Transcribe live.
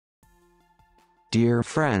Dear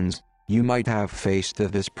friends, you might have faced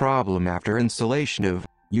this problem after installation of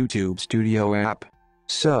YouTube Studio app.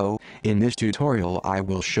 So, in this tutorial I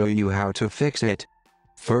will show you how to fix it.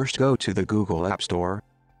 First, go to the Google App Store.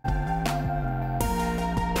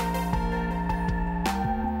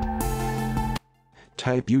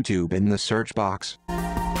 Type YouTube in the search box.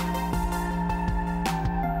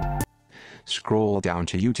 Scroll down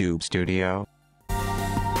to YouTube Studio.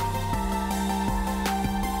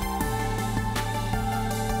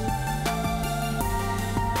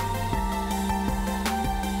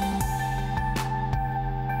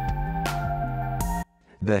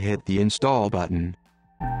 Then hit the install button.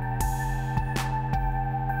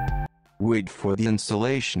 Wait for the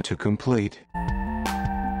installation to complete.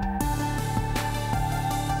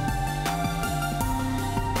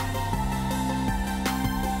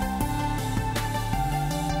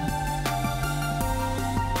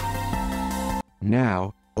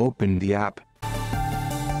 Now, open the app.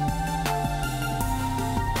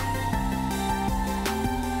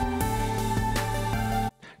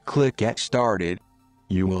 Click Get Started.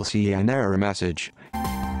 You will see an error message.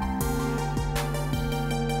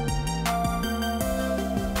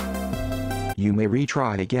 You may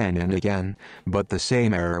retry again and again, but the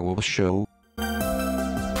same error will show.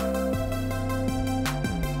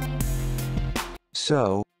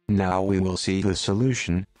 So, now we will see the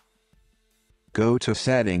solution. Go to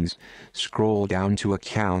Settings, scroll down to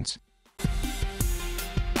Accounts.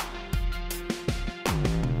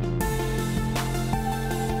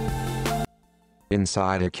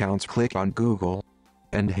 Inside Accounts, click on Google,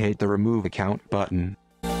 and hit the Remove Account button.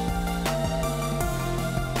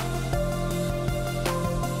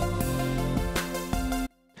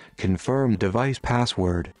 Confirm device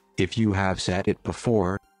password, if you have set it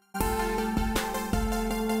before.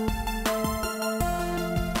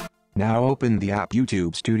 Now open the app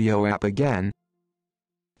YouTube Studio app again.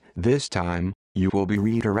 This time, you will be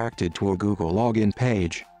redirected to a Google login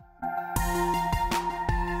page.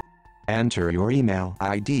 Enter your email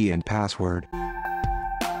ID and password.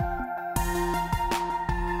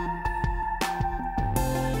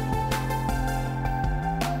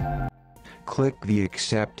 Click the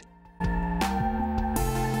Accept.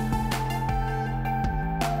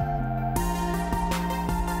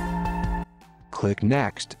 Click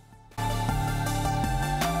Next.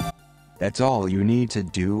 That's all you need to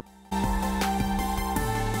do.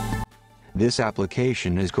 This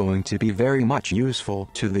application is going to be very much useful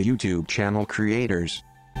to the YouTube channel creators.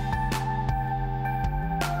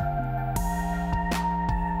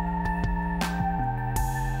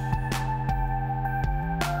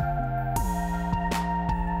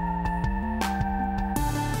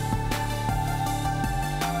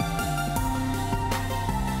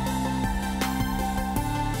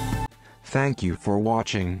 Thank you for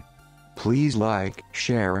watching. Please like,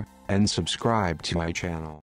 share, and subscribe to my channel.